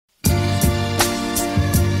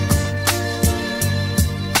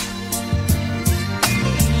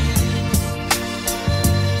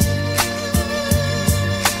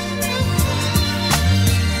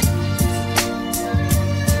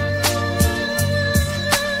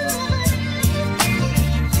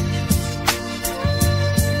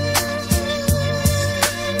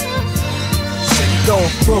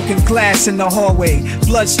Broken glass in the hallway,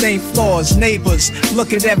 bloodstained floors, neighbors.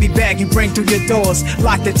 Look at every bag you bring through your doors.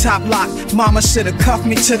 Lock the top lock. Mama should've cuffed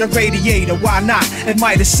me to the radiator. Why not? It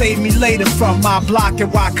might've saved me later from my block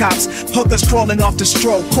and why cops. Hookers crawling off the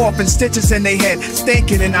stroke, coughing stitches in their head,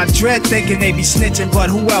 stinking, and I dread thinking they be snitching. But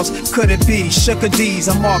who else could it be? Sugar D's,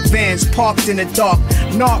 I mark vans parked in the dark.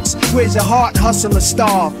 Knocks, where's your heart? Hustle or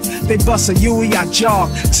starve. They bust a Huey, I jog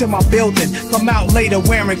to my building. Come out later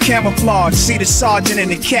wearing camouflage. See the sergeant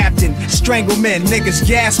and the captain. Strangle men, niggas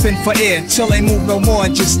gasping for air till they move no more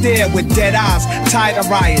and just stare with dead eyes. Tired of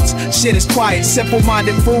riots, shit is quiet.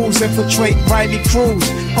 Simple-minded fools infiltrate private crews.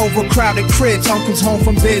 Overcrowded cribs, uncles home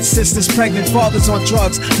from bed, sisters pregnant, fathers on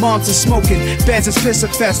drugs, moms are smoking, beds is piss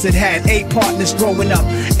infested. Had 8 partners growing up,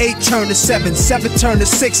 8 turned to 7, 7 turned to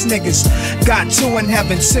 6 niggas. Got 2 in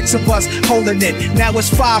heaven, 6 of us holding it. Now it's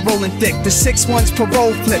 5 rolling thick, the 6 ones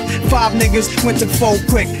parole flip. 5 niggas went to fold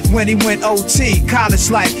quick when he went OT. College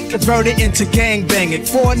life converted into gang banging.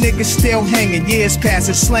 4 niggas still hanging, years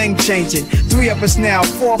passing, slang changing. 3 of us now,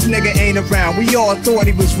 4th nigga ain't around. We all thought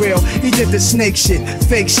he was real, he did the snake shit,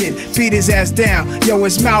 fake shit, beat his ass down. Yo,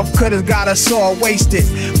 his mouth could've got us all wasted.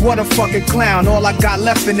 What a fucking clown. All I got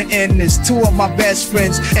left in the end is 2 of my best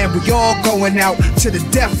friends, and we all going out to the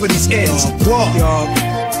death for these ends. New York,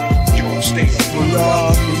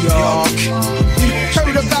 New York. You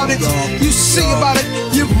heard about it, you see about it,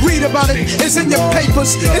 you read about it. It's in your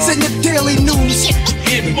papers, it's in your daily news.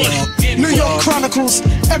 New York Chronicles,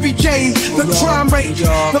 every day. The crime rate,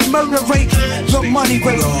 the murder rate, the money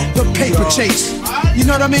rate, the paper chase. You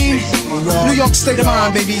know what I mean? New York state of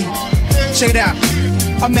mind, baby. Check it out.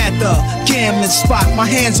 I'm at the gambling spot, my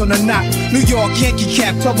hands on the knot. New York Yankee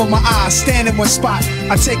cap, cover my eyes, stand in one spot.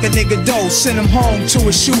 I take a nigga dough, send him home to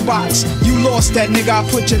a shoebox. You lost that nigga, I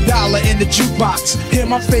put your dollar in the jukebox. Hear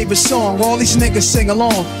my favorite song, all these niggas sing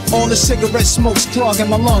along. All the cigarette smokes clogging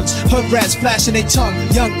my lungs. Hood rats flashing their tongue,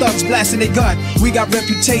 young thugs blasting their gun. We got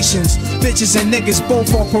reputations, bitches and niggas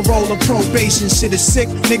both on parole or probation. Shit is sick,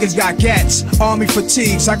 niggas got gats, army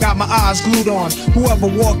fatigues. I got my eyes glued on whoever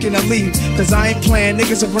walk in or leave, cause I ain't playing.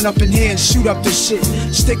 Niggas will run up in here and shoot up this shit.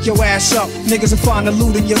 Stick your ass up, niggas will find the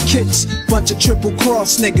loot in your kits. Bunch of triple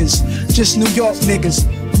cross niggas, just New York niggas.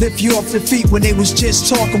 Lift you off your feet when they was just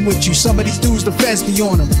talking with you. Some of these dudes, the feds be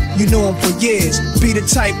on them. You know them for years. Be the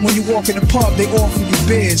type when you walk in the pub, they offer you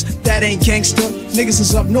beers. That ain't gangster. Niggas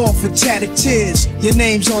is up north with tatted tears. Your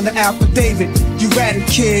name's on the affidavit. You ratted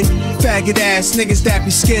kid. Faggot ass niggas that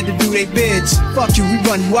be scared to do they bids. Fuck you, we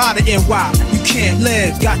run you out of NY. You can't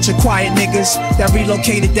live. Got your quiet niggas that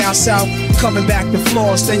relocated down south, coming back to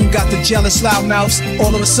floors. Then you got the jealous loudmouths.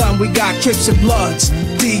 All of a sudden we got Crips and Bloods.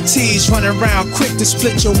 DTs running around quick to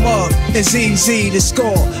split your mug. It's easy to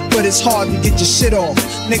score, but it's hard to get your shit off.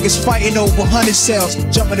 Niggas fighting over 100 cells,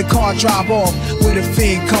 jump in the car, drive off. With a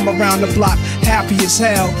fiend come around the block, happy as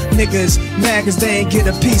hell. Niggas mad cause they ain't get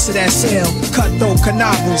a piece of that sale. Cutthroat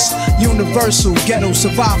cannibals, universal ghetto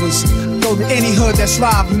survivors. Go to any hood that's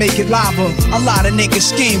live and make it lava. A lot of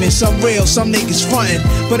niggas scheming, some real, some niggas frontin'.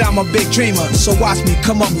 But I'm a big dreamer, so watch me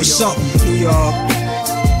come up with something. New York.